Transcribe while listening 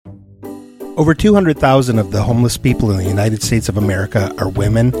Over 200,000 of the homeless people in the United States of America are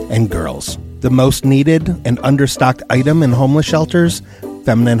women and girls. The most needed and understocked item in homeless shelters,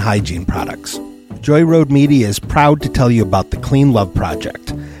 feminine hygiene products. Joy Road Media is proud to tell you about the Clean Love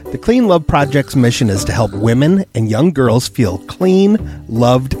Project. The Clean Love Project's mission is to help women and young girls feel clean,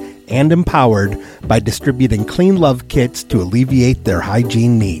 loved, and empowered by distributing Clean Love kits to alleviate their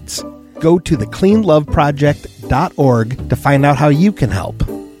hygiene needs. Go to thecleanloveproject.org to find out how you can help.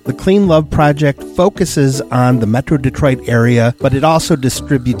 The Clean Love Project focuses on the Metro Detroit area, but it also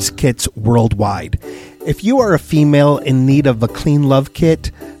distributes kits worldwide. If you are a female in need of a Clean Love kit,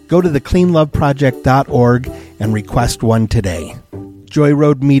 go to thecleanloveproject.org and request one today. Joy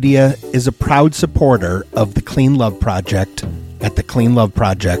Road Media is a proud supporter of the Clean Love Project at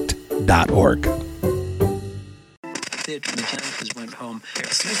thecleanloveproject.org. Went home.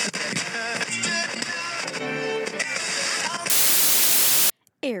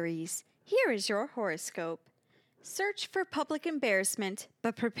 Aries, here is your horoscope. Search for public embarrassment,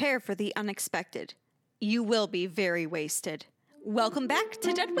 but prepare for the unexpected. You will be very wasted. Welcome back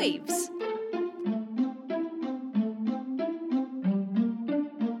to Dead Waves.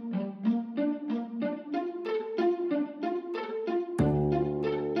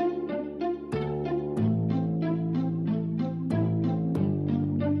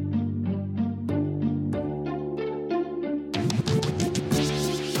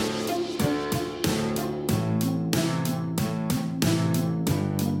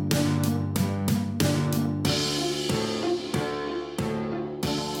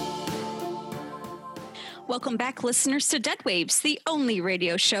 Welcome back, listeners, to Dead Waves, the only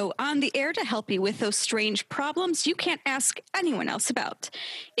radio show on the air to help you with those strange problems you can't ask anyone else about.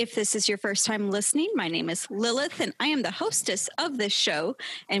 If this is your first time listening, my name is Lilith, and I am the hostess of this show.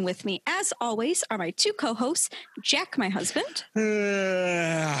 And with me, as always, are my two co-hosts, Jack, my husband.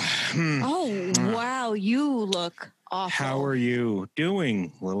 Oh, wow, you look awful. How are you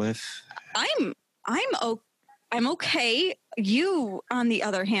doing, Lilith? I'm okay. You, on the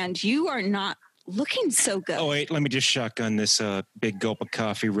other hand, you are not looking so good. Oh, wait, let me just shotgun this big gulp of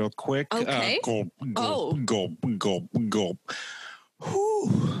coffee real quick. Okay. Gulp, gulp, gulp, gulp.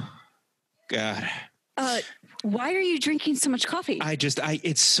 Whew. God. Why are you drinking so much coffee?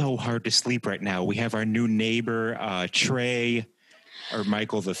 It's so hard to sleep right now. We have our new neighbor, Trey, or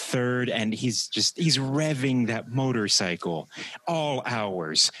Michael the Third, and he's revving that motorcycle all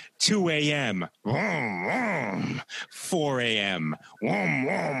hours. 2 a.m. 4 a.m.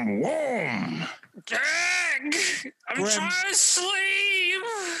 Dang! I'm trying to sleep.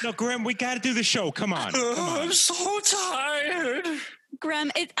 No, Graham, we got to do the show. Come on. I'm so tired.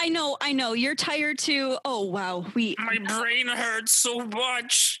 Graham, I know. You're tired too. Oh, wow. My brain hurts so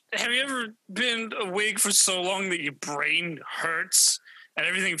much. Have you ever been awake for so long that your brain hurts and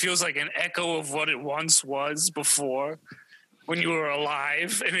everything feels like an echo of what it once was before when you were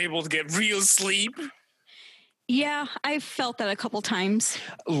alive and able to get real sleep? Yeah, I've felt that a couple times.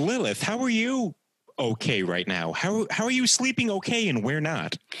 Lilith, how are you okay right now? How are you sleeping okay and where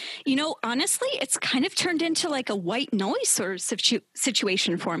not? You know, honestly, it's kind of turned into like a white noise sort of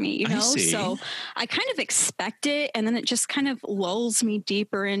situation for me, you know? So I kind of expect it, and then it just kind of lulls me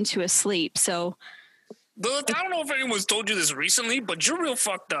deeper into a sleep. So Lilith, I don't know if anyone's told you this recently, but you're real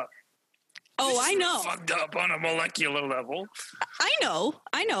fucked up. Oh, I know. Fucked up on a molecular level. I know.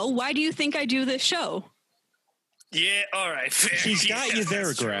 Why do you think I do this show? Yeah, all right. She's got you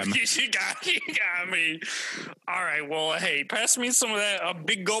there, Graham. She got me. All right, well, hey, pass me some of that, a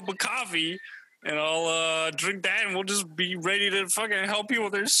big gulp of coffee, and I'll drink that, and we'll just be ready to fucking help you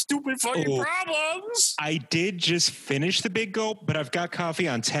with your stupid fucking problems. I did just finish the big gulp, but I've got coffee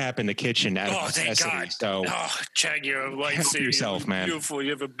on tap in the kitchen out of necessity. God. So, Chad, you're a lightsaber. Help yourself, man. Beautiful.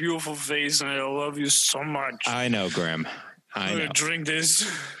 You have a beautiful face, and I love you so much. I know, Graham. I'm gonna drink this.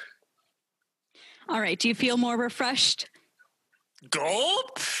 All right. Do you feel more refreshed?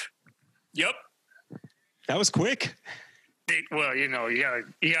 Gulp? Yep. That was quick. Well, you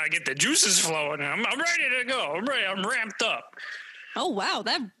gotta get the juices flowing. I'm ready to go. I'm ramped up. Oh, wow.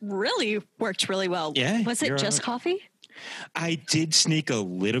 That really worked really well. Yeah. Was it just coffee? I did sneak a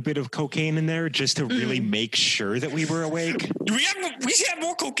little bit of cocaine in there just to really make sure that we were awake. Do we have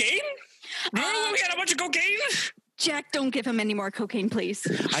more cocaine? Remember we had a bunch of cocaine? Jack, don't give him any more cocaine, please.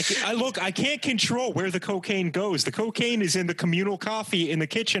 I can't control where the cocaine goes. The cocaine is in the communal coffee in the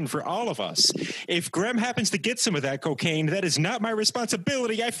kitchen for all of us. If Graham happens to get some of that cocaine, that is not my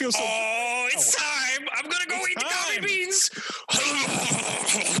responsibility. I feel so... Oh, it's time. I'm going to go eat the coffee beans.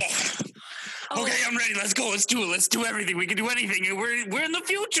 Okay, I'm ready. Let's go. Let's do it. Let's do everything. We can do anything. We're in the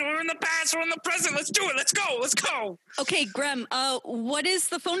future. We're in the past. We're in the present. Let's do it. Let's go. Let's go. Okay, Grem, what is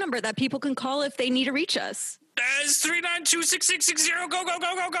the phone number that people can call if they need to reach us? That is 392-6660. Go, go, go,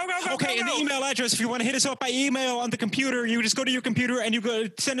 go, go, go, go. Okay, go, and go. the email address, if you want to hit us up by email on the computer, you just go to your computer and you go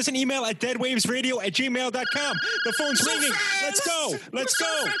send us an email at deadwavesradio@gmail.com. The phone's ringing. Let's go. Let's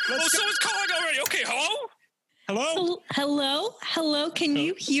go. Let's go. Someone's calling already. Okay, hello? Hello? Hello. Can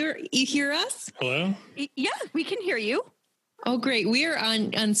you hear us? Hello? Yeah, we can hear you. Oh, great. We are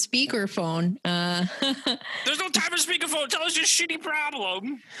on speakerphone. There's no time for speakerphone. Tell us your shitty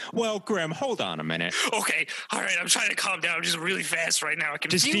problem. Well, Graham, hold on a minute. Okay, all right. I'm trying to calm down just really fast right now. I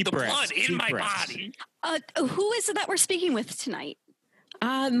can Just feel deep the breaths, blood in deep my breaths. body. Who is it that we're speaking with tonight?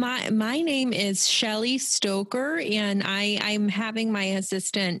 My name is Shelly Stoker, and I'm having my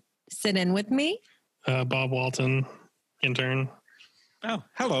assistant sit in with me. Bob Walton, intern. Oh,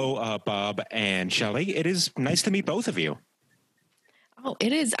 hello, Bob and Shelley. It is nice to meet both of you. Oh,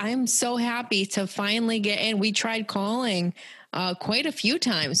 it is. I'm so happy to finally get in. We tried calling quite a few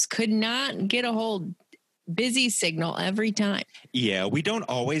times, could not get a hold. Busy signal every time. Yeah, we don't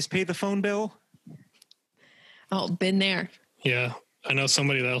always pay the phone bill. Oh, been there. Yeah, I know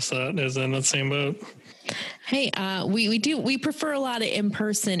somebody else that is in the same boat. Hey, we prefer a lot of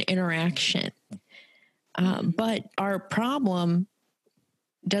in-person interaction. But our problem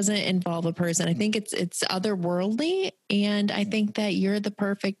doesn't involve a person. I think it's otherworldly, and I think that you're the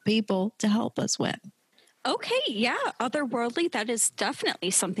perfect people to help us with. Okay, yeah, otherworldly. That is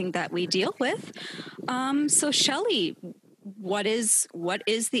definitely something that we deal with. So, Shelley, what is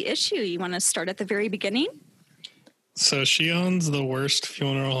the issue? You want to start at the very beginning? So she owns the worst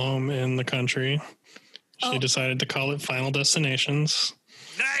funeral home in the country. She decided to call it Final Destinations.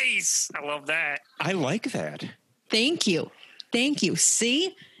 Nice. I love that. I like that. Thank you.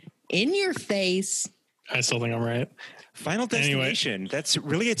 See, in your face. I still think I'm right. Final Destination. That's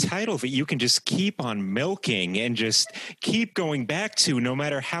really a title that you can just keep on milking and just keep going back to no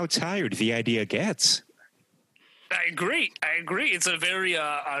matter how tired the idea gets. I agree. It's a very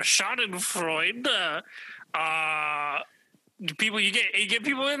Schadenfreude. People you get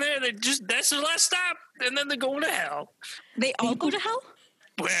people in there that just that's their last stop, and then they're going to hell. They all go to hell?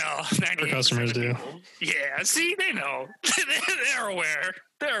 Well, Our customers do. Yeah, see, they know. They're aware.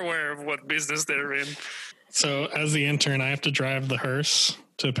 They're aware of what business they're in. So as the intern, I have to drive the hearse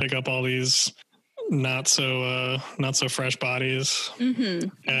to pick up all these not so fresh bodies. Mm-hmm.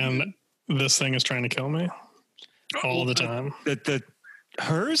 And this thing is trying to kill me all the time. The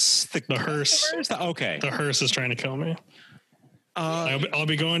hearse? The hearse. Okay. The hearse is trying to kill me. I'll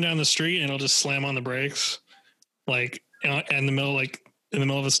be going down the street and it'll just slam on the brakes, like in the middle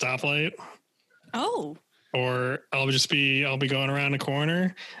of a stoplight. Oh. Or I'll be going around a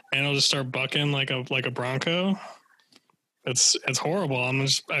corner and it'll just start bucking like a Bronco. It's horrible.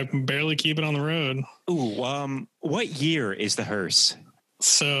 I can barely keep it on the road. Ooh, what year is the hearse?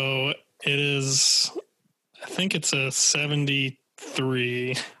 So it is, I think it's a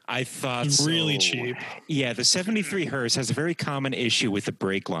 73. I thought really so. cheap. Yeah, the 73 hearse has a very common issue with the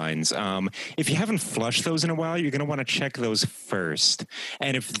brake lines. If you haven't flushed those in a while, you're going to want to check those first.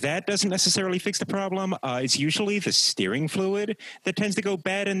 And if that doesn't necessarily fix the problem, it's usually the steering fluid that tends to go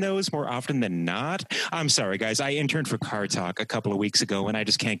bad in those more often than not. I'm sorry, guys. I interned for Car Talk a couple of weeks ago, and I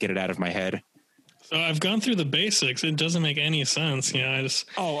just can't get it out of my head. So I've gone through the basics. It doesn't make any sense. I just.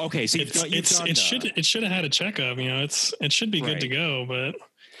 Oh, okay. So it should have had a checkup. It should be good to go, but.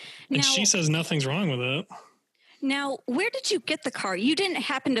 And Now, she says nothing's wrong with it. Now, where did you get the car? You didn't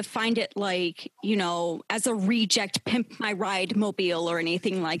happen to find it as a reject Pimp My Ride mobile or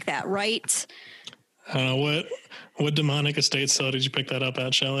anything like that, right? I don't know. What demonic estate sale did you pick that up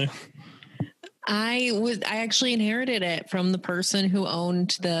at, Shelley? I actually inherited it from the person who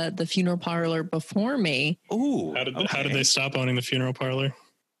owned the funeral parlor before me. Ooh. How did they stop owning the funeral parlor?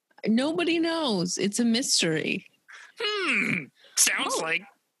 Nobody knows. It's a mystery. Sounds like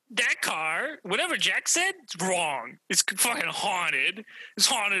that car, whatever Jack said, it's wrong. It's fucking haunted. It's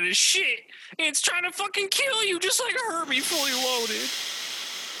haunted as shit. And it's trying to fucking kill you just like a Herbie fully loaded.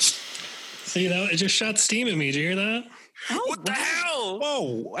 See, it just shot steam at me. Did you hear that? What the hell?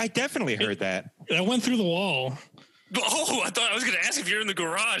 Whoa, I definitely heard that. That went through the wall. Oh, I thought I was going to ask if you're in the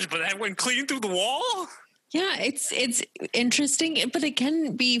garage, but that went clean through the wall? Yeah, it's interesting, but it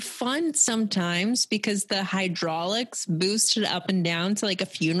can be fun sometimes because the hydraulics boost it up and down to like a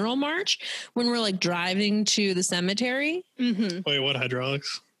funeral march when we're like driving to the cemetery. Mm-hmm. Wait, what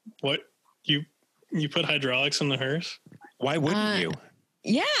hydraulics? What you put hydraulics in the hearse? Why wouldn't you?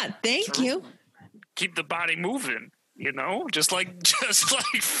 Yeah, thank you. Keep the body moving, just like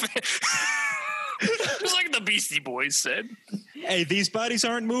Just like the Beastie Boys said. Hey, these bodies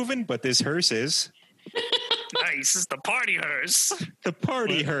aren't moving, but this hearse is. Nice. It's the party hearse. The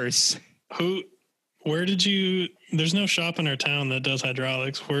party hearse. Where did you? There's no shop in our town that does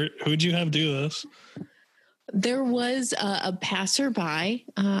hydraulics. Who'd you have do this? There was a passerby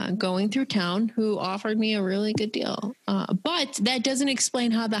going through town who offered me a really good deal. But that doesn't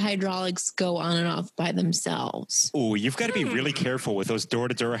explain how the hydraulics go on and off by themselves. Oh, you've got to be really careful with those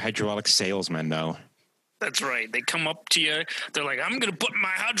door-to-door hydraulic salesmen, though. That's right. They come up to you. They're like, I'm going to put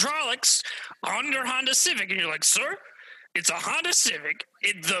my hydraulics on your Honda Civic. And you're like, sir, it's a Honda Civic.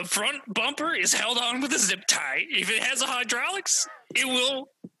 The front bumper is held on with a zip tie. If it has a hydraulics, it will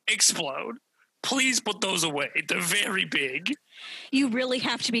explode. Please put those away. They're very big. You really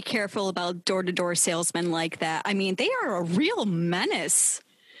have to be careful about door-to-door salesmen like that. I mean, they are a real menace.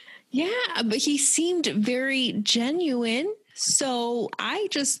 Yeah, but he seemed very genuine. So I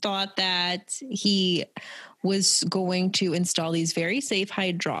just thought that he was going to install these very safe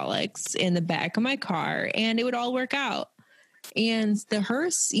hydraulics in the back of my car and it would all work out. And the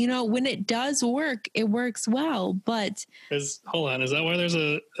hearse, when it does work, it works well. But Hold on, is that why there's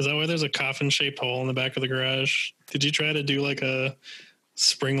a coffin shaped hole in the back of the garage? Did you try to do like a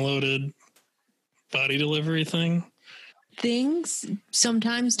spring loaded body delivery thing? Things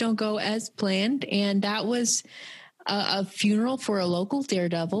sometimes don't go as planned, and that was a funeral for a local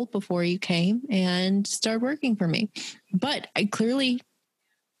daredevil before you came and started working for me. But I clearly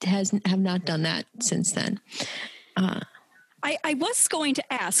have not done that since then. I was going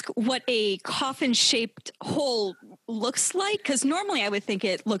to ask what a coffin-shaped hole looks like, because normally I would think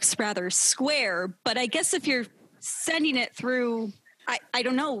it looks rather square, but I guess if you're sending it through, I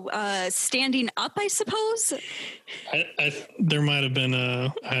don't know, standing up, I suppose? There might have been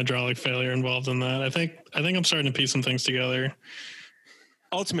a hydraulic failure involved in that. I think I'm starting to piece some things together.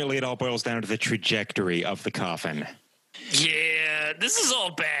 Ultimately, it all boils down to the trajectory of the coffin. Yeah, this is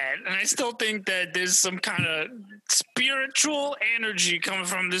all bad. And I still think that there's some kind of spiritual energy coming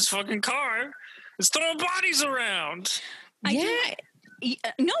from this fucking car. It's throwing bodies around.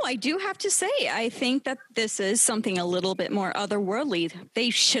 I do have to say, I think that this is something a little bit more otherworldly. They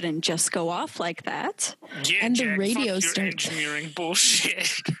shouldn't just go off like that. Yeah, And Jack, the radio fuck your engineering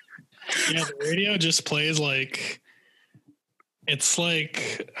bullshit. Yeah, the radio just plays like, it's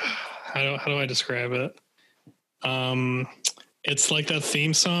like, how do I describe it? It's like that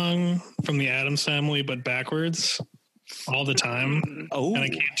theme song from the Addams Family, but backwards all the time. Oh, and I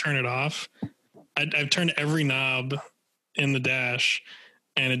can't turn it off. I've turned every knob in the dash,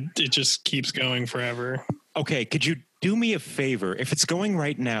 and it just keeps going forever. okay. Could you do me a favor? If it's going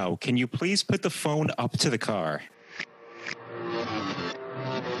right now, can you please put the phone up to the car?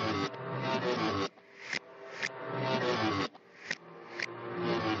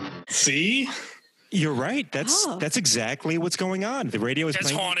 See? You're right. That's exactly what's going on. The radio is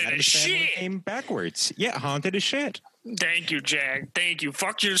That's playing haunted Addams as Family shit. Came backwards. Yeah, haunted as shit. Thank you, Jack. Thank you.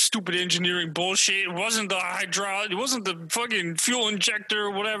 Fuck your stupid engineering bullshit. It wasn't the hydraulic. It wasn't the fucking fuel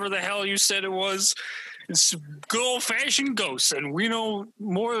injector, whatever the hell you said it was. It's good old fashioned ghosts, and we know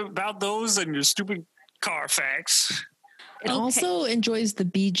more about those than your stupid car facts. It also enjoys the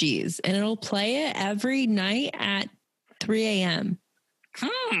Bee Gees, and it'll play it every night at 3 a.m.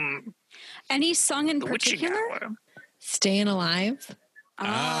 Any song in The witching particular? hour. Staying Alive,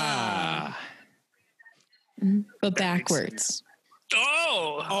 but backwards.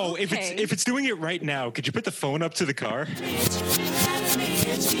 Oh, if Okay. it's doing it right now, could you put the phone up to the car?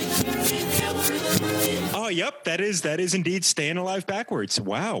 Oh, yep, that is indeed Staying Alive backwards.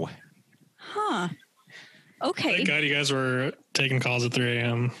 Wow. Huh. Okay. Thank God you guys were taking calls at 3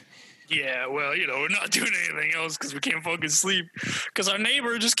 a.m. yeah. Well, we're not doing anything else because we can't fucking sleep. Because our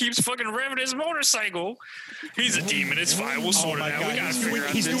neighbor just keeps fucking revving his motorcycle. He's a demon. It's fine. We'll sort it out. We gotta figure out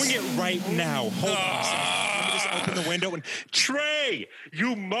He's this. doing it right now. Hold on a second. Let me just open the window and Trey,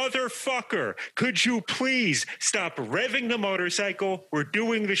 you motherfucker, could you please stop revving the motorcycle? We're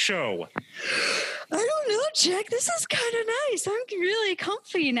doing the show. I don't know, Jack. This is kind of nice. I'm really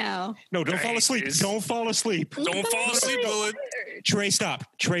comfy now. No, don't fall asleep. Nice. Don't fall asleep. Don't fall asleep, Lilith. Trey, stop.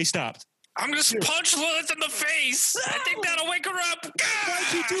 Trey, stop. I'm gonna punch Lilith in the face. I think that'll wake her up.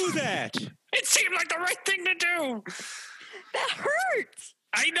 Why'd you do that? It seemed like the right thing to do. That hurts.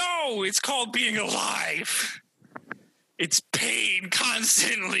 I know. It's called being alive. It's pain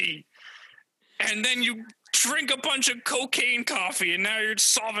constantly. And then you drink a bunch of cocaine coffee and now you're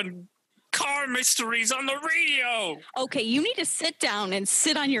solving car mysteries on the radio. Okay, you need to sit down and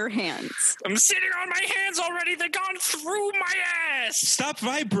sit on your hands. I'm sitting on my hands already. They've gone through my ass. Stop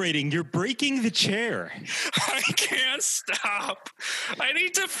vibrating. You're breaking the chair. I can't stop. I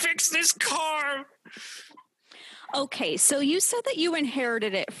need to fix this car. Okay, so you said that you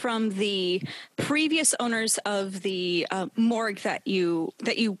inherited it from the previous owners of the morgue that you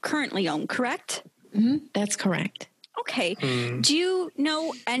currently own, correct? Mm-hmm. That's correct. Okay. Do you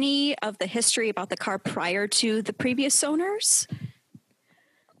know any of the history about the car prior to the previous owners?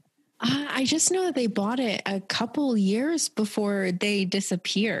 I just know that they bought it a couple years before they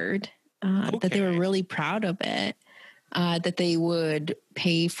disappeared, that they were really proud of it, that they would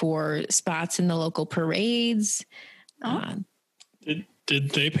pay for spots in the local parades. Did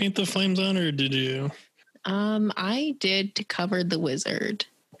they paint the flames on, or did you? I did to cover the wizard.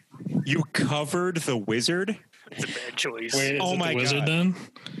 You covered the wizard? It's a bad choice. Wait, is Oh it my the wizard God. then?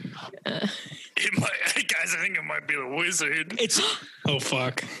 It might, guys, I think it might be the wizard. Oh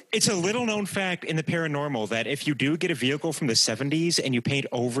fuck! It's a little known fact in the paranormal that if you do get a vehicle from the 70s and you paint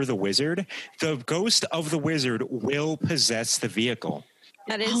over the wizard, the ghost of the wizard will possess the vehicle.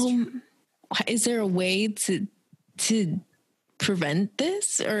 That is Is there a way to prevent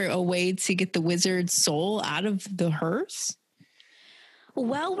this, or a way to get the wizard's soul out of the hearse?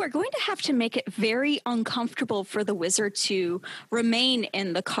 Well, we're going to have to make it very uncomfortable for the wizard to remain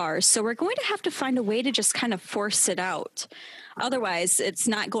in the car. So we're going to have to find a way to just kind of force it out. Otherwise, it's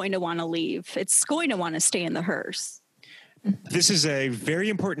not going to want to leave. It's going to want to stay in the hearse. This is a very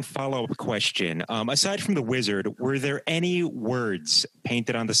important follow-up question. Aside from the wizard, were there any words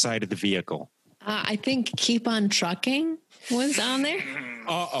painted on the side of the vehicle? I think "Keep on Trucking" was on there.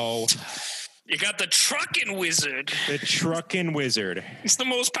 Uh-oh. You got the trucking wizard. The trucking wizard. He's the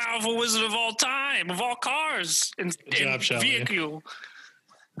most powerful wizard of all time, of all cars and job, Shelly. vehicle.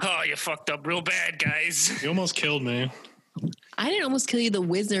 Oh, you fucked up real bad, guys. You almost killed me. I didn't almost kill you. The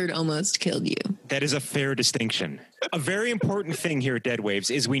wizard almost killed you. That is a fair distinction. A very important thing here at Dead Waves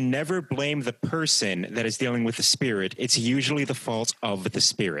is we never blame the person that is dealing with the spirit. It's usually the fault of the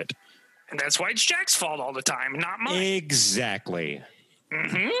spirit. And that's why it's Jack's fault all the time, not mine. Exactly.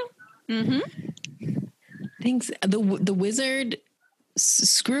 Thanks. The wizard,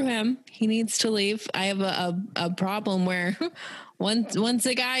 screw him. He needs to leave. I have a problem where once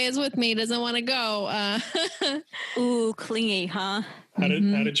a guy is with me, he doesn't want to go. Ooh, clingy, huh? How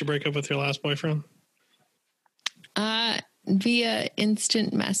did you break up with your last boyfriend? Via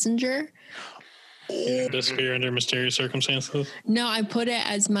instant messenger. Disappear under mysterious circumstances. No, I put it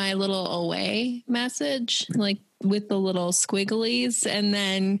as my little away message, like with the little squigglies, and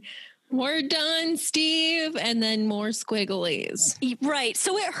then "We're done, Steve," and then more squigglies. Right.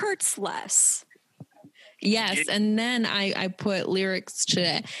 So it hurts less. Yes, and then I put lyrics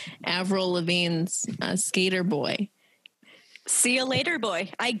to Avril Lavigne's "Skater Boy." See you later,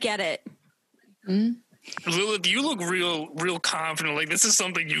 boy. I get it. Lilith, you look real confident. Like this is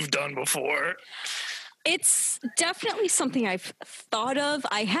something you've done before. It's definitely something I've thought of.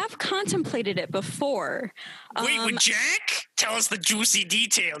 I have contemplated it before. Wait, with Jack? Tell us the juicy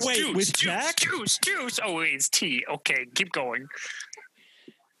details. Wait, juice, with juice, Jack? Juice. Oh, wait, it's tea. Okay, keep going.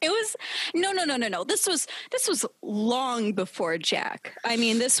 It was no. This was long before Jack.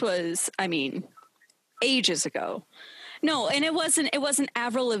 This was ages ago. No, and it wasn't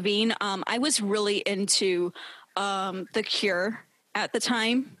Avril Lavigne. I was really into The Cure at the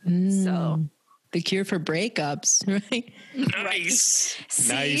time. So The Cure for breakups, right? Nice.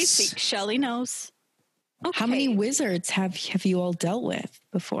 See, Shelley knows. Okay. How many wizards have you all dealt with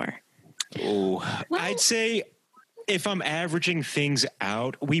before? Oh, I'd say if I'm averaging things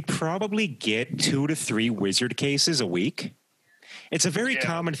out, we probably get 2 to 3 wizard cases a week. It's a very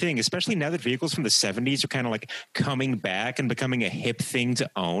common thing, especially now that vehicles from the 70s are kind of like coming back and becoming a hip thing to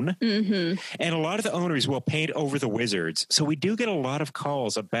own. Mm-hmm. And a lot of the owners will paint over the wizards. So we do get a lot of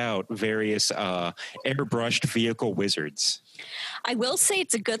calls about various airbrushed vehicle wizards. I will say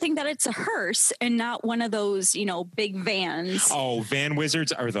it's a good thing that it's a hearse and not one of those, big vans. Oh, van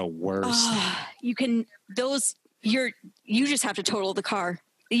wizards are the worst. You just have to total the car.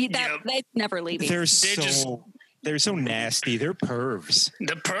 That's never leaving. They're so nasty. They're pervs.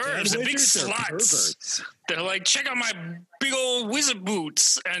 The pervs, the big sluts. They're like, check out my big old wizard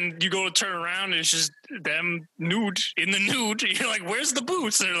boots. And you go to turn around and it's just them nude in the nude. You're like, where's the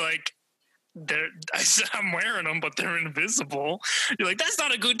boots? They're like, I'm wearing them, but they're invisible. You're like, that's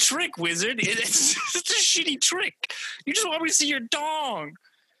not a good trick, wizard. It's a shitty trick. You just want me to see your dong.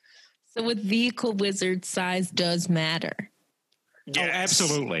 So with vehicle wizard, size does matter. Yes. Oh,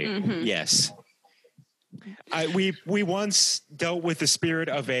 absolutely. Mm-hmm. Yes. We once dealt with the spirit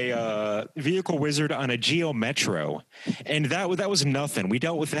of a vehicle wizard on a Geo Metro, and that was nothing. We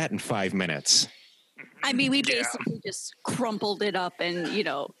dealt with that in 5 minutes. I mean, we basically just crumpled it up and,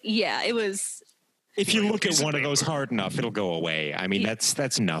 it was. If you look at one of those hard enough, it'll go away. I mean,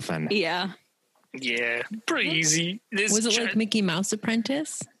 that's nothing. Yeah. Yeah, pretty easy. Was it like Mickey Mouse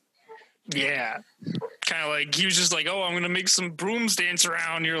Apprentice? Yeah. Kind of like, he was just like, oh, I'm going to make some brooms dance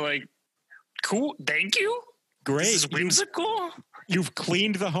around. You're like, cool, thank you. Great. This is whimsical. You've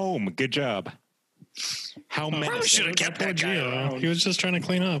cleaned the home. Good job. How many? Probably should have kept that guy around. He was just trying to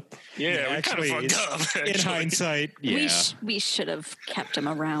clean up. Yeah, we actually, kind of fucked up. Actually. In hindsight, yeah. We should have kept him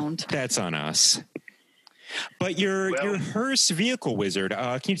around. That's on us. But your hearse vehicle wizard,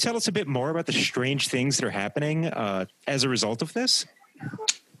 can you tell us a bit more about the strange things that are happening as a result of this?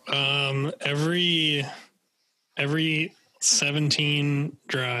 Every 17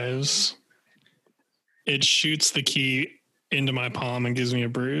 drives, it shoots the key into my palm and gives me a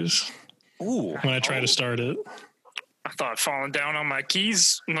bruise. Ooh. When I try to start it. I thought falling down on my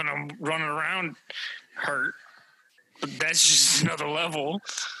keys when I'm running around hurt. But that's just another level.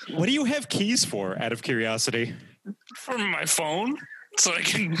 What do you have keys for, out of curiosity? From my phone. So I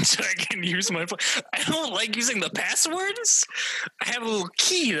can use my phone. I don't like using the passwords. I have a little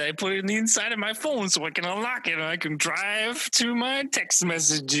key that I put in the inside of my phone so I can unlock it and I can drive to my text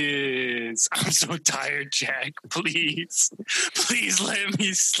messages. I'm so tired, Jack. Please let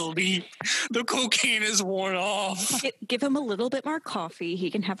me sleep. The cocaine is worn off. Give him a little bit more coffee.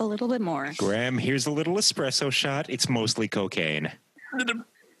 He can have a little bit more. Graham, here's a little espresso shot. It's mostly cocaine.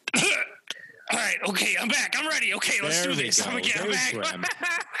 All right, okay, I'm back. I'm ready. Okay, let's do this. I'm back.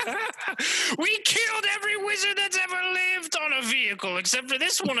 We killed every wizard that's ever lived on a vehicle, except for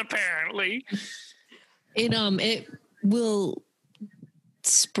this one, apparently. It will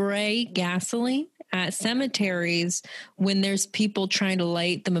spray gasoline at cemeteries when there's people trying to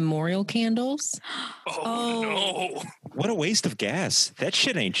light the memorial candles. Oh no! What a waste of gas. That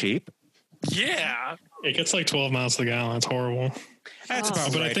shit ain't cheap. Yeah, it gets like 12 miles to the gallon. It's horrible. That's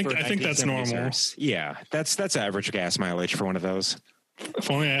probably but right. I think that's normal. Yeah, that's average gas mileage for one of those. If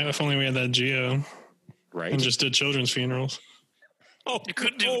only we had that Geo, right? And just did children's funerals. Oh, you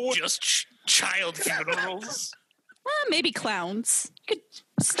could do just child funerals. Maybe clowns. You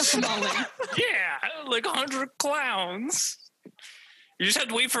could stuff them all in. Yeah, like 100 clowns. You just have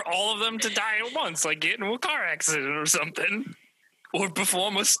to wait for all of them to die at once, like get into a car accident or something, or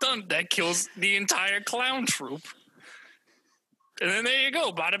perform a stunt that kills the entire clown troupe. And then there you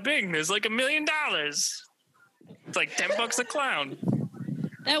go, bada bing. There's like $1 million. It's like $10 a clown.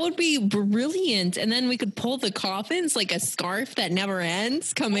 That would be brilliant. And then we could pull the coffins like a scarf that never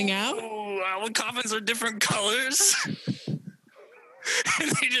ends coming out. Oh, all the coffins are different colors. And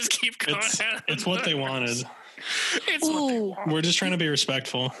they just keep coming out. It's what they wanted. It's what they want. We're just trying to be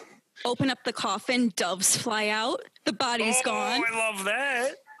respectful. Open up the coffin, doves fly out, the body's gone. Oh, I love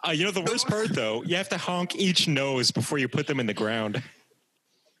that. The worst part, though, you have to honk each nose before you put them in the ground.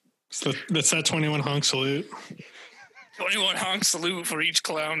 So that's that 21 honk salute. 21 honk salute for each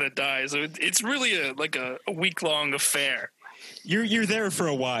clown that dies. It's really a week-long affair. You're there for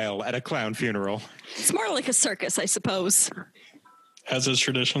a while at a clown funeral. It's more like a circus, I suppose. As is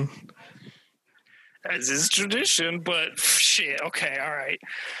tradition. As is tradition, but shit. Okay, all right.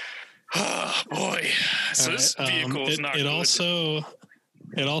 Oh, boy. So this vehicle is not good.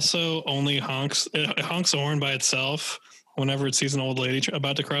 It also only honks. It honks the horn by itself whenever it sees an old lady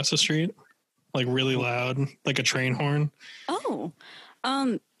about to cross the street, like really loud, like a train horn. Oh,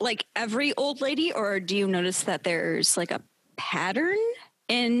 like every old lady, or do you notice that there's like a pattern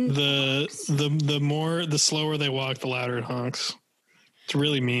in the slower they walk, the louder it honks. It's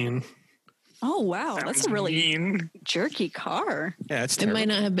really mean. Oh wow, that's a really mean, jerky car. Yeah, it's it might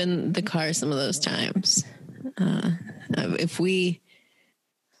not have been the car some of those times. If we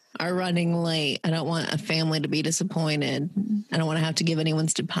are running late, I don't want a family to be disappointed. I don't want to have to give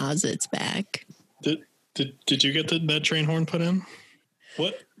anyone's deposits back. Did you get that train horn put in?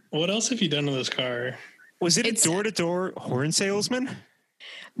 What else have you done to this car? Was it a door-to-door horn salesman?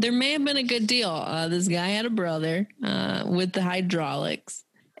 There may have been a good deal. This guy had a brother with the hydraulics,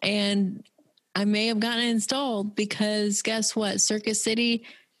 and I may have gotten it installed because guess what? Circus City,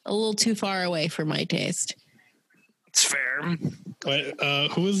 a little too far away for my taste. It's fair. Wait,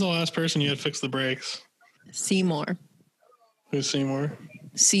 who was the last person you had fix the brakes? Seymour. Who's Seymour?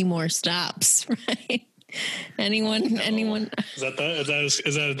 Seymour stops, right? Anyone? Is that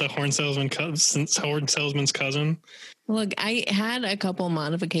the horn salesman's cousin? Look, I had a couple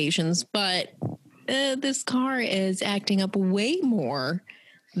modifications, but this car is acting up way more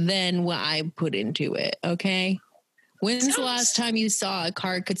than what I put into it. Okay. When's the last time you saw a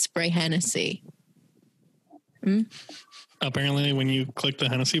car could spray Hennessy? Apparently, when you click the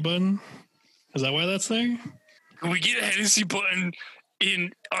Hennessy button, is that why that's there? Can we get a Hennessy button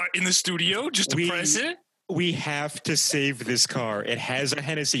in the studio just to press it? We have to save this car. It has a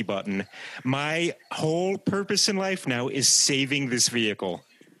Hennessy button. My whole purpose in life now is saving this vehicle.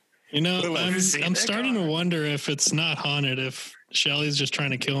 You know, I'm starting to wonder if it's not haunted, if Shelly's just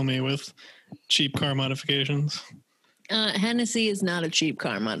trying to kill me with cheap car modifications. Hennessy is not a cheap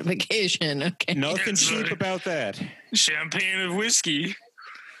car modification. Okay. Nothing cheap about that. Champagne and whiskey.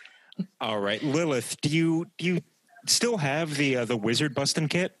 All right, Lilith, do you still have the wizard busting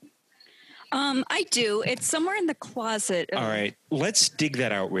kit? I do. It's somewhere in the closet. All right, let's dig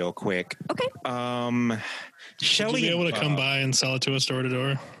that out real quick. Okay. Shelley, Would you be able to come by and sell it to us door to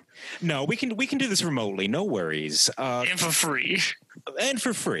door? No, we can do this remotely. No worries. And for free. And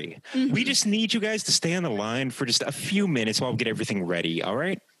for free. Mm-hmm. We just need you guys to stay on the line for just a few minutes while we get everything ready. All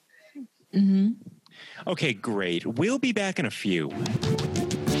right? Mm-hmm. Okay, great. We'll be back in a few.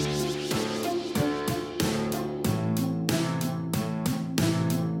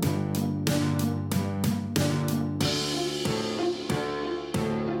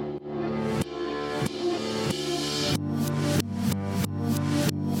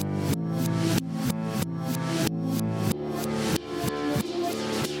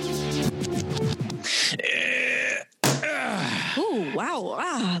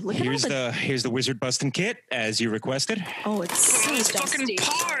 Look Here's at all here's the wizard busting kit as you requested. Oh, it's Look at so all these dusty.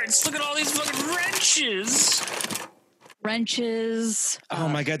 fucking parts. Look at all these fucking wrenches. Oh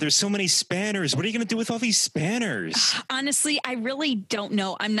my god, there's so many spanners. What are you going to do with all these spanners? Honestly, I really don't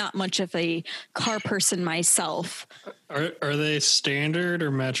know. I'm not much of a car person myself. Are they standard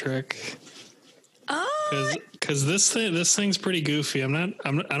or metric? Because this thing's pretty goofy. I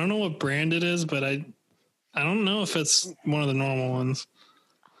don't know what brand it is, but I don't know if it's one of the normal ones.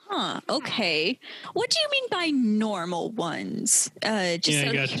 Huh. Okay. What do you mean by normal ones?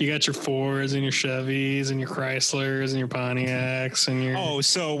 You got your Fords and your Chevys and your Chryslers and your Pontiacs and your. Oh,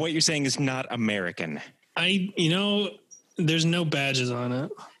 so what you're saying is not American. There's no badges on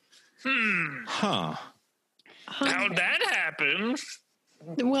it. Huh. How'd that happen?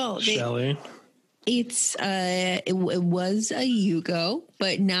 Well, Shelly. it was a Yugo,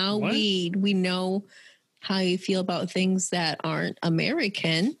 but now What? we know how you feel about things that aren't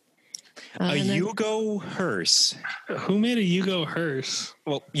American. A Yugo hearse. Who made a Yugo hearse?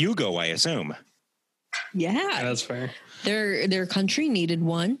 Well, Yugo, I assume. Yeah, That's fair. their country needed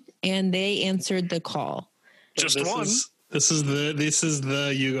one, and they answered the call. Just This one. This is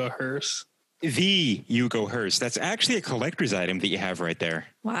the Yugo hearse. The Yugo hearse. That's actually a collector's item that you have right there.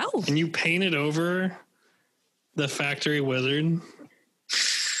 Wow. And you painted over the factory wizard.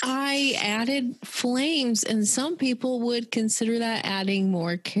 I added flames, and some people would consider that adding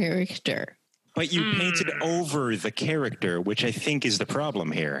more character. But you painted over the character, which I think is the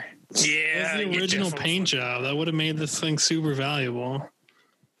problem here. Yeah. That was the you original definitely- paint job. That would have made this thing super valuable.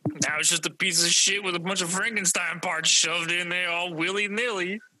 Now it's just a piece of shit with a bunch of Frankenstein parts shoved in there all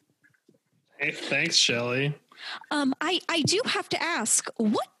willy-nilly. Hey, thanks, Shelly. I do have to ask,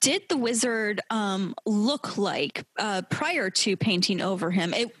 what did the wizard look like prior to painting over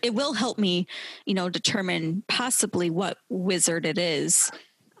him? It will help me, determine possibly what wizard it is.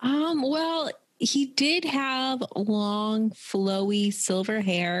 Well, he did have long, flowy silver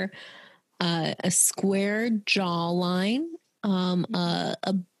hair, a square jawline,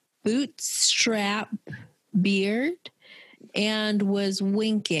 a bootstrap beard, and was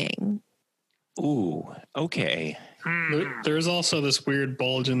winking. Ooh, okay. There's also this weird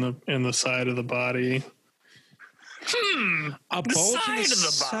bulge in the side of the body. A bulge in the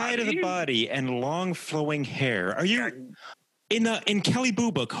side of the body and long flowing hair. Are you in Kelly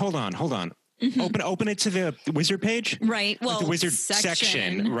Boo book? Hold on. Mm-hmm. Open it to the wizard page. Right. Well, the wizard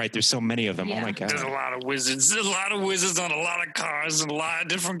section. Right. There's so many of them. Yeah. Oh my god. There's a lot of wizards. There's a lot of wizards on a lot of cars in a lot of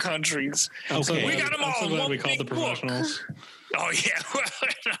different countries. Okay. We got them I'm all so in glad one we called the big book. professionals. Oh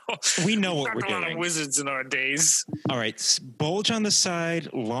yeah, We know what We've we're got a lot doing. of wizards in our days. All right. Bulge on the side,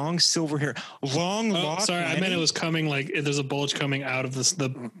 long silver hair, long Oh, lock. sorry, I meant it was coming there's a bulge coming out of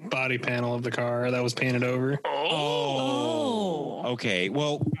the body panel of the car that was painted over. Oh. Okay.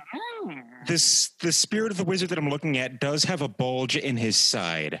 Well, the spirit of the wizard that I'm looking at does have a bulge in his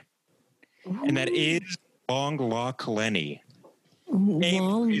side, and that is Long Lock Lenny.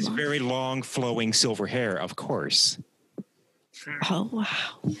 Long, His very long, flowing silver hair, of course. oh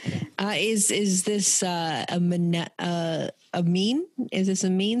wow! Is this a mean? Is this a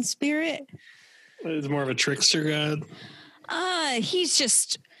mean spirit? It's more of a trickster god.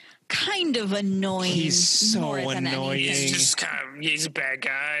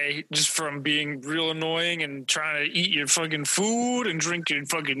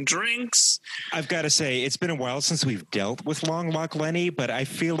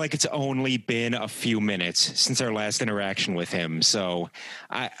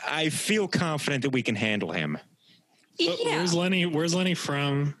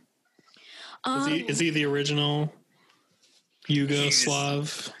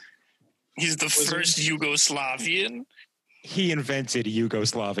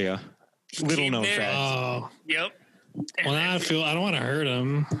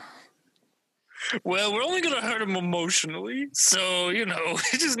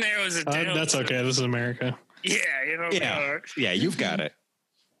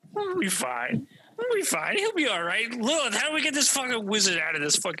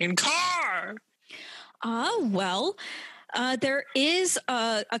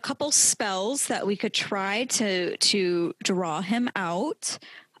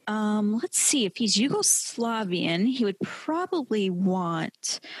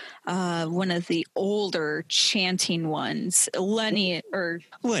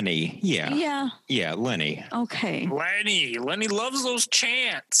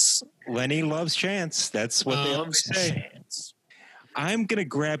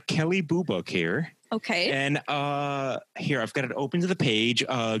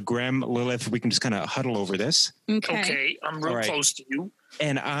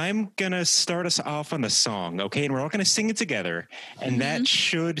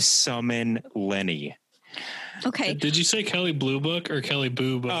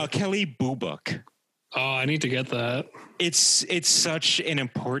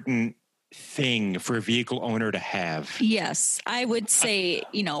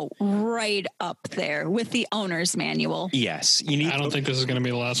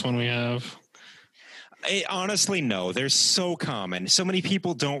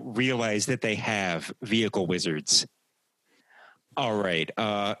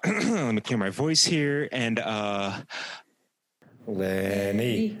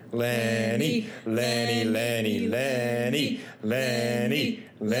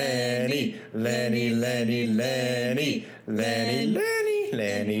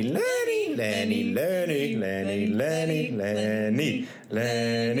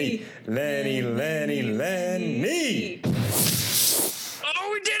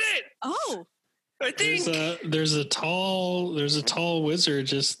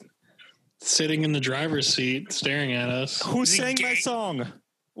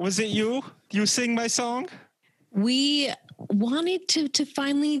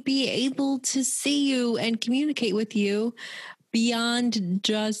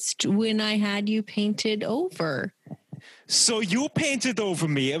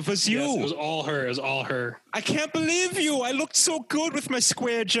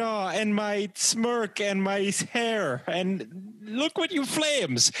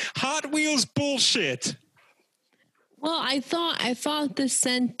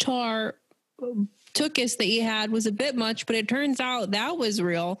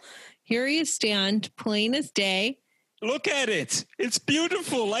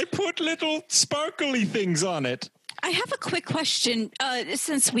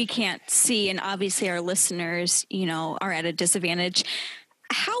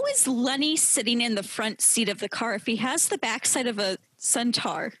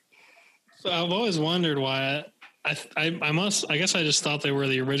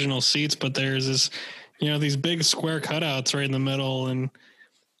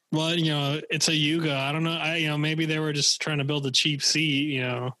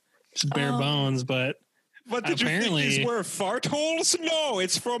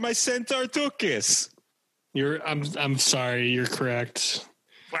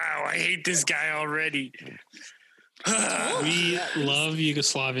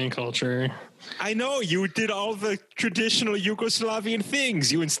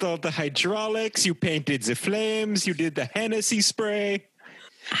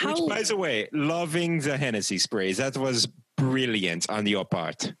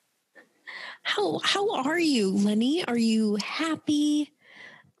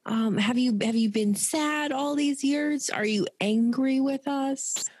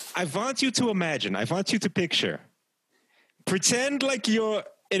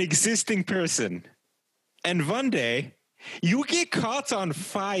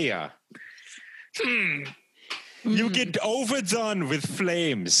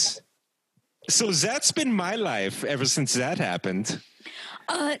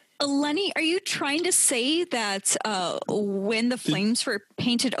 Lenny, are you trying to say that when the flames were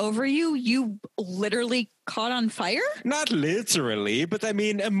painted over you, you literally caught on fire? Not literally, but I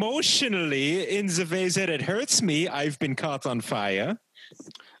mean emotionally, in the way that it hurts me, I've been caught on fire.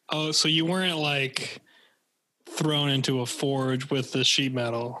 Oh, so you weren't like thrown into a forge with the sheet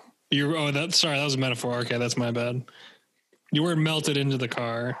metal. That was a metaphor. Okay, that's my bad. You weren't melted into the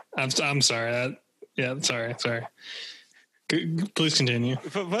car. I'm sorry. Sorry. Please continue.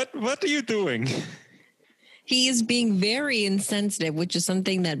 What are you doing? He is being very insensitive, which is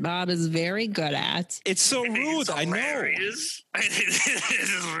something that Bob is very good at. It's so rude. I know. This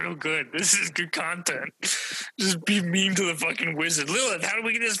is real good. This is good content. Just be mean to the fucking wizard. Lilith, how do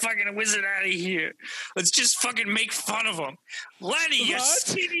we get this fucking wizard out of here? Let's just fucking make fun of him. Lenny, you're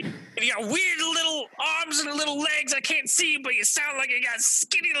skinny. You got weird little arms and little legs. I can't see you, but you sound like you got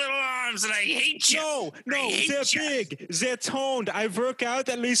skinny little arms, and I hate you. No, they're big. They're toned. I work out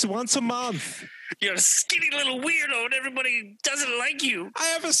at least once a month. You're a skinny little weirdo, and everybody doesn't like you. I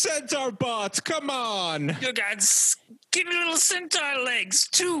have a centaur butt. Come on. You got skinny little centaur legs,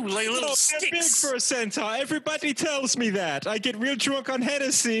 too, like little sticks. They're big for a centaur. Everybody tells me that. I get real drunk on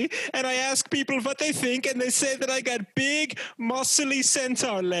Hennessy, and I ask people what they think, and they say that I got big, muscly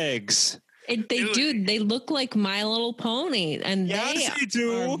centaur legs. They do. They look like My Little Pony, and they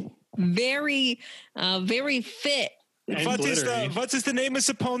do. Are very, very fit. What is the name of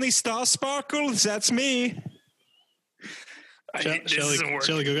the pony? Star Sparkle? That's me.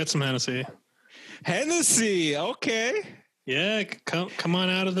 Shelly, go get some Hennessy. Hennessy, okay. Yeah, come on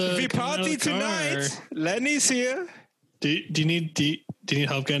out of the. We party tonight. Lenny's here. Do you need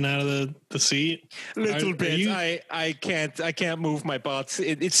help getting out of the seat? Little bit. I can't move my butt.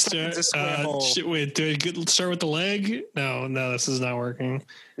 It's starting to square hole. Wait, start with the leg? No, this is not working.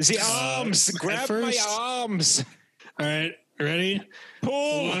 The arms. Grab my arms. All right, ready?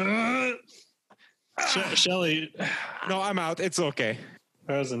 Pull. Shelly. No, I'm out. It's okay.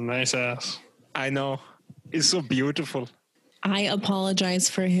 That was a nice ass. I know. It's so beautiful. I apologize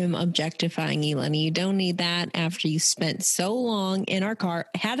for him objectifying you, Lenny. You don't need that after you spent so long in our car.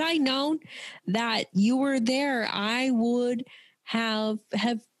 Had I known that you were there, I would have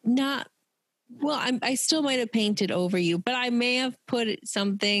not. Well, I still might have painted over you, but I may have put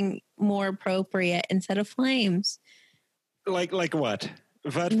something more appropriate instead of flames. Like what?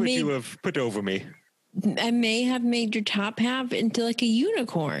 What would you have put over me? I may have made your top half into like a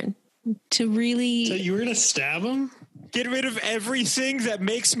unicorn to really. So you were gonna stab him? Get rid of everything that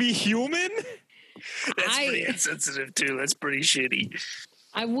makes me human? That's pretty insensitive too. That's pretty shitty.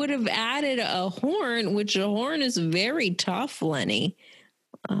 I would have added a horn, which a horn is very tough, Lenny.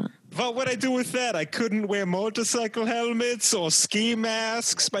 What would I do with that? I couldn't wear motorcycle helmets or ski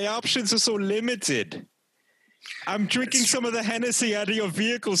masks. My options are so limited. I'm drinking some of the Hennessy out of your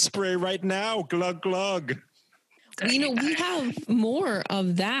vehicle spray right now. Glug, glug. We have more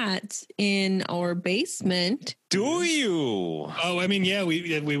of that in our basement. Do you? Oh, I mean, yeah,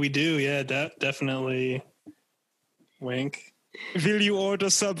 we do. Yeah, definitely. Wink. Will you order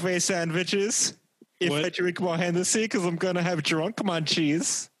Subway sandwiches if I drink more Hennessy? Because I'm going to have drunk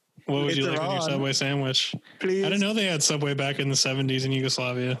munchies. What would you like in your Subway sandwich? Please. I didn't know they had Subway back in the 70s in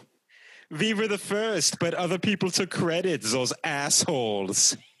Yugoslavia. We were the first, but other people took credit, those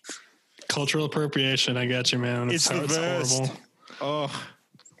assholes. Cultural appropriation, I get you, man. It's the worst. Horrible.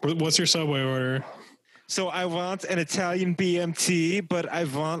 Oh. What's your Subway order? So I want an Italian BMT, but I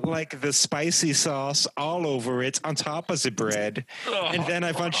want like the spicy sauce all over it on top of the bread. And then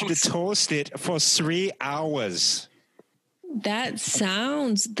I want you to toast it for 3 hours. That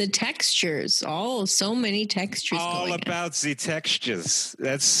sounds the textures. So many textures. All about the textures.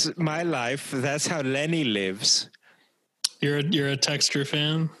 That's my life. That's how Lenny lives. You're a texture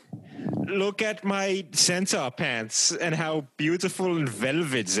fan? Look at my centaur pants and how beautiful and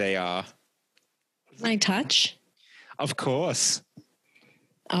velvet they are. Can I touch? Of course.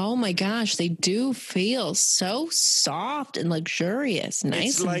 Oh my gosh, they do feel so soft and luxurious,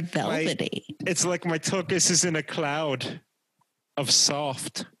 nice and velvety. It's like my tuchus is in a cloud of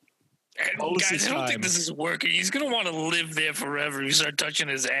soft. And guys, I don't think this is working. He's going to want to live there forever. You start touching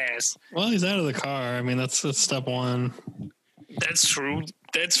his ass. Well, he's out of the car. I mean, that's step one. That's true.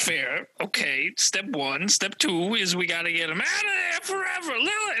 That's fair. Okay, step 1. Step 2 is we got to get him out of there forever.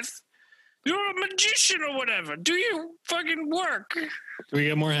 Lilith, you're a magician or whatever. Do you fucking work? Do we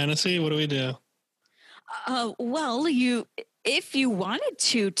get more Hennessy? What do we do? Well, if you wanted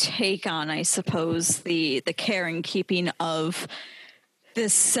to take on, I suppose, the care and keeping of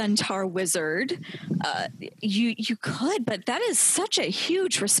this centaur wizard, you could, but that is such a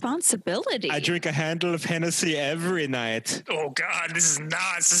huge responsibility. I drink a handle of Hennessy every night. Oh God, this is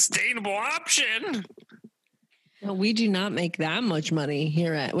not a sustainable option. No, we do not make that much money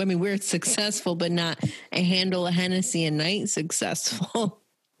here at. I mean, we're successful, but not a handle of Hennessy a night successful.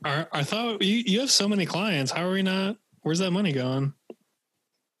 I thought you have so many clients. How are we not? Where's that money going?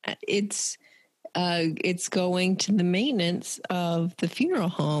 It's going to the maintenance of the funeral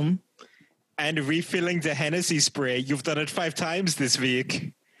home. And refilling the Hennessy spray. You've done it 5 times this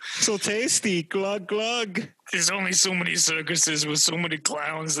week. So tasty. Glug, glug. There's only so many circuses with so many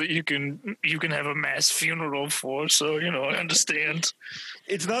clowns that you can have a mass funeral for. So, I understand.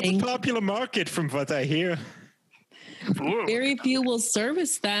 It's not a popular market from what I hear. Ooh. Very few will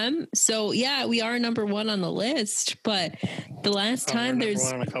service them. So, yeah, we are number 1 on the list. But the last time We're number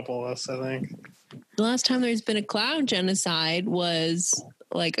 1 on a couple lists, I think. The last time there's been a clown genocide was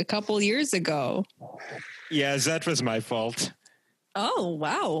like a couple years ago. Yeah, that was my fault. Oh,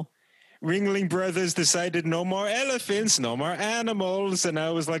 wow. Ringling Brothers decided no more elephants, no more animals. And I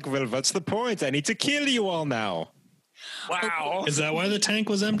was like, well, what's the point? I need to kill you all now. Wow. Is that why the tank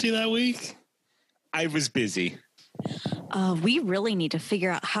was empty that week? I was busy. We really need to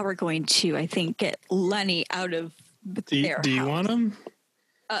figure out how we're going to, I think, get Lenny out of their Do you house. want him?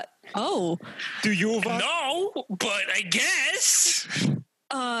 Do you want? No, but I guess.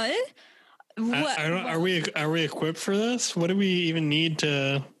 What? Are we equipped for this? What do we even need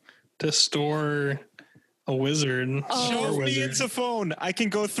to store a wizard? Shove me in the phone. I can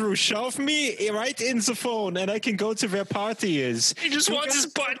go through. Shove me right in the phone, and I can go to where party is. He just wants his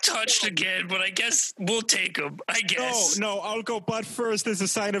butt touched again, but I guess we'll take him. I guess. No, I'll go butt first as a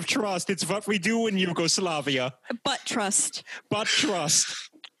sign of trust. It's what we do in Yugoslavia. Butt trust. Butt trust.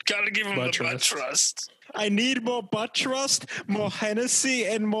 Gotta give him Butt the butt trust. trust. I need more butt trust, more Hennessy,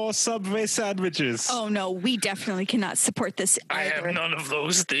 and more Subway sandwiches. Oh, no, we definitely cannot support this I either. have none of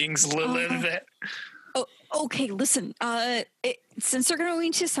those things, Lilith. Oh, okay, listen. Since they're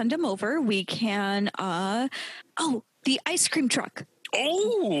going to send him over, we can. The ice cream truck.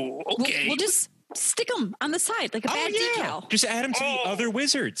 Oh, okay. We'll just stick them on the side like a bad decal. Just add them to the other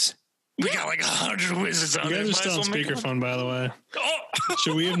wizards. We got like 100 wizards on You there. guys are still on speakerphone, by the way. Oh.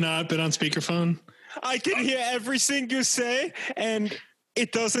 Should we have not been on speakerphone? I can hear everything you say, and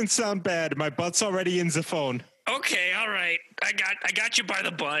it doesn't sound bad. My butt's already in the phone. Okay, all right. I got you by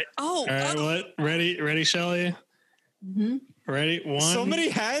the butt. Oh, All right, what? Ready, Shelly? Mm-hmm. Ready? 1. So many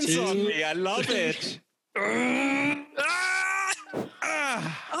hands 2. on me. I love it.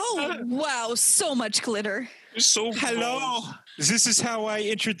 oh, wow, so much glitter. So Hello. This is how I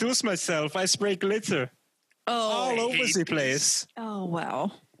introduce myself. I spray glitter all over the place. Oh,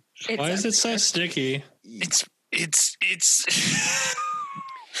 wow. It's Why is it so sticky? It's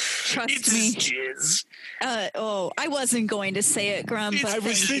Trust it's me. jizz. I wasn't going to say it, Grum, but I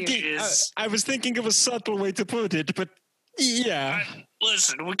was thank you. thinking. I was thinking of a subtle way to put it, but yeah.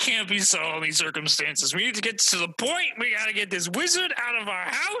 Listen, we can't be so in these circumstances. We need to get to the point. We got to get this wizard out of our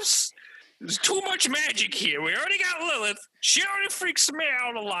house. There's too much magic here. We already got Lilith. She already freaks me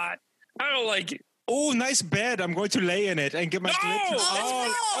out a lot. I don't like it. Oh, nice bed. I'm going to lay in it and get my glitter all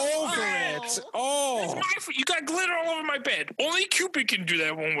over it. Oh. You got glitter all over my bed. Only Cupid can do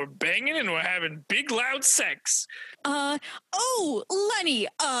that when we're banging and we're having big, loud sex. Lenny,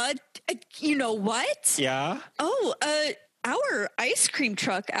 you know what? Yeah? Oh, our ice cream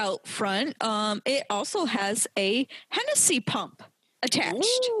truck out front, it also has a Hennessy pump attached.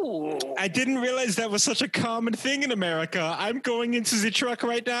 Ooh. I didn't realize that was such a common thing in America. I'm going into the truck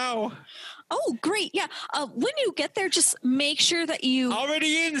right now. Oh, great. Yeah. When you get there, just make sure that you...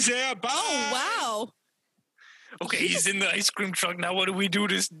 Already in there. Bye. Oh, wow. Okay, he's in the ice cream truck. Now what do we do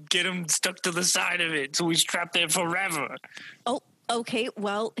to get him stuck to the side of it so he's trapped there forever? Oh, okay.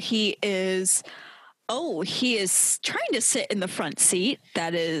 Well, he is trying to sit in the front seat.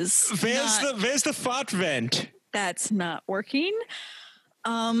 That is Where's the fart vent? That's not working.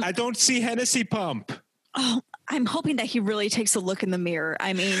 I don't see Hennessy pump. Oh, I'm hoping that he really takes a look in the mirror.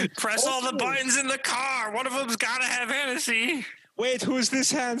 I mean, Press all the buttons in the car. One of them's got to have Hennessy. Wait, who's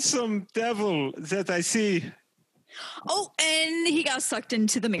this handsome devil that I see? oh, and he got sucked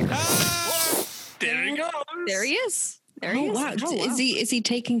into the mirror. There he goes. There he is. There he is. Wow. Is he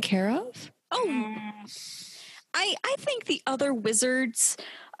taken care of? Oh, I think the other wizards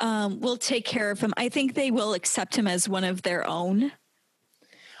will take care of him. I think they will accept him as one of their own.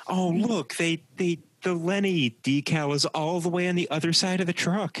 Oh, look, the Lenny decal is all the way on the other side of the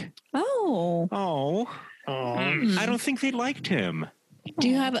truck. Oh. Oh. I don't think they liked him. Do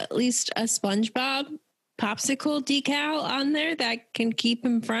you have at least a SpongeBob popsicle decal on there that can keep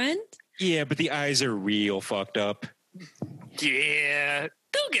him friends? Yeah, but the eyes are real fucked up. Yeah,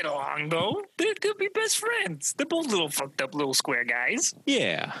 they'll get along though. They'll be best friends. They're both little fucked up little square guys.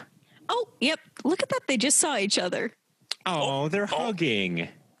 Yeah. Oh, yep. Look at that. They just saw each other. Oh, they're hugging.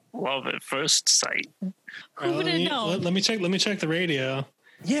 Love at first sight. Who would have known? Let me check the radio.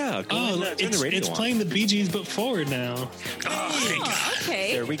 Yeah. Oh, turn the radio it's on. playing the Bee Gees, but forward now. Oh,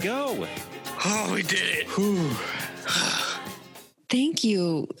 okay. There we go. Oh, we did it. Thank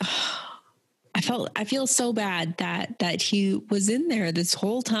you. I feel so bad that he was in there this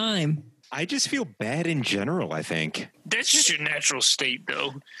whole time. I just feel bad in general, I think. That's just your natural state,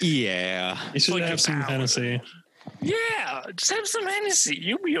 though. Yeah. You should Like have a some power. Hennessy. Yeah, just have some Hennessy.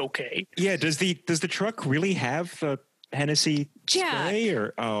 You'll be okay. Yeah, does the truck really have the Hennessy Jack. spray?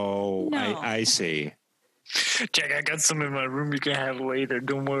 Or No. I see. Jack, I got some in my room you can have later.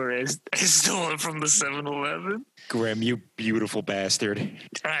 Don't worry. I stole it from the 7-Eleven. Graham, you beautiful bastard.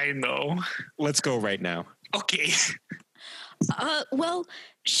 I know. Let's go right now. Okay. Well,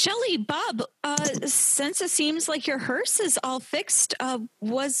 Shelly, Bob, since it seems like your hearse is all fixed,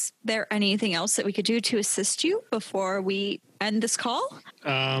 was there anything else that we could do to assist you before we end this call?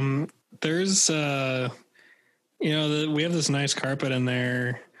 There's we have this nice carpet in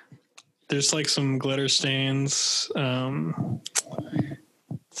there. There's like some glitter stains.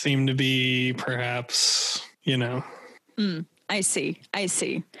 Seem to be perhaps, I see.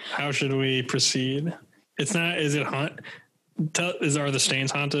 how should we proceed? It's not, is it are the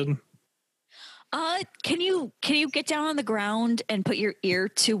stains haunted? Can you get down on the ground and put your ear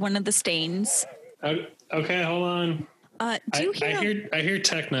to one of the stains? Okay, hold on. Do you hear? I hear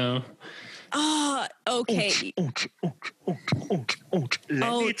techno. Okay. Let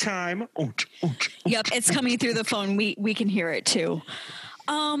me time. Yep, it's coming through the phone. We can hear it too.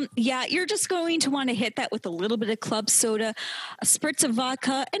 Yeah, you're just going to want to hit that with a little bit of club soda, a spritz of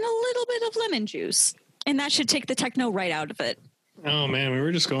vodka, and a little bit of lemon juice. And that should take the techno right out of it. Oh man, we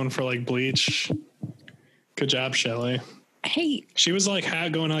were just going for like bleach. Good job, Shelly. Hey, She was like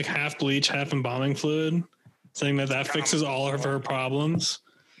going like half bleach, half embalming fluid, saying that fixes all of her problems.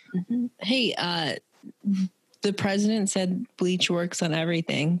 hey, the president said bleach works on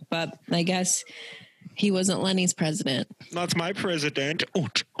everything, but I guess he wasn't Lenny's president. That's my president.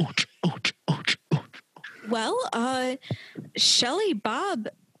 Well, Shelly, Bob,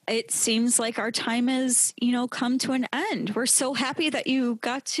 it seems like our time has, come to an end. We're so happy that you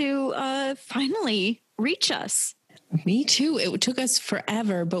got to finally reach us. Me too. It took us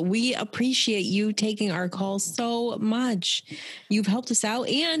forever, but we appreciate you taking our call so much. You've helped us out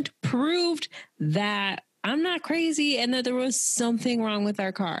and proved that I'm not crazy and that there was something wrong with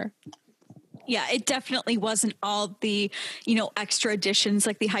our car. Yeah, it definitely wasn't all the, extra additions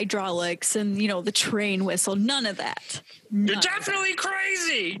like the hydraulics and, the train whistle. None of that. You're definitely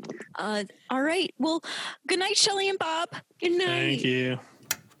crazy. All right. Well, good night, Shelly and Bob. Good night. Thank you.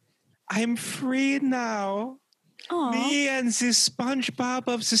 I'm free now. Aw. Me and the SpongeBob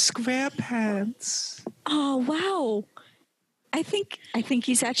of the SquarePants. Oh, wow. I think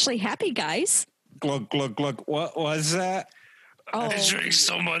he's actually happy, guys. Glug, glug, glug. What was that? Oh, I drank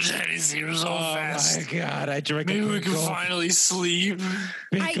so much Hennessy so fast. My God, I drank Maybe a we big can gulp. finally sleep.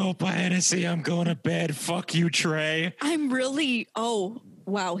 Big gulp of Hennessy. I'm going to bed. Fuck you, Trey. I'm really,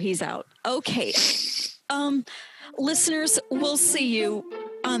 wow, he's out. Okay. Listeners, we'll see you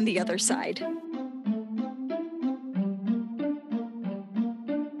on the other side.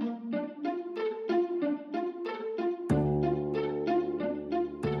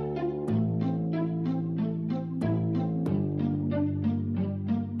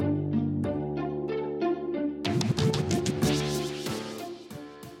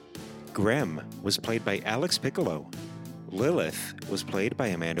 Grem was played by Alex Piccolo. Lilith was played by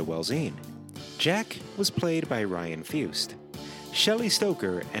Amanda Welzine. Jack was played by Ryan Fust. Shelley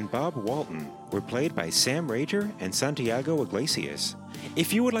Stoker and Bob Walton were played by Sam Rager and Santiago Iglesias.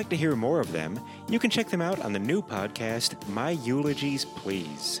 If you would like to hear more of them, you can check them out on the new podcast, My Eulogies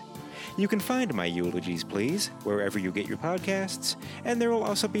Please. You can find My Eulogies Please wherever you get your podcasts, and there will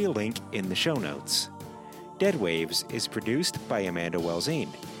also be a link in the show notes. Dead Waves is produced by Amanda Welzine.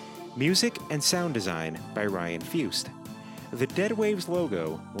 Music and sound design by Ryan Fust. The Dead Waves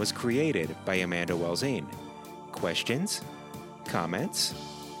logo was created by Amanda Welzine. Questions? Comments?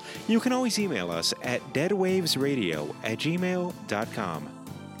 You can always email us at deadwavesradio@gmail.com.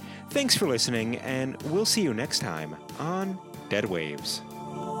 Thanks for listening, and we'll see you next time on Dead Waves.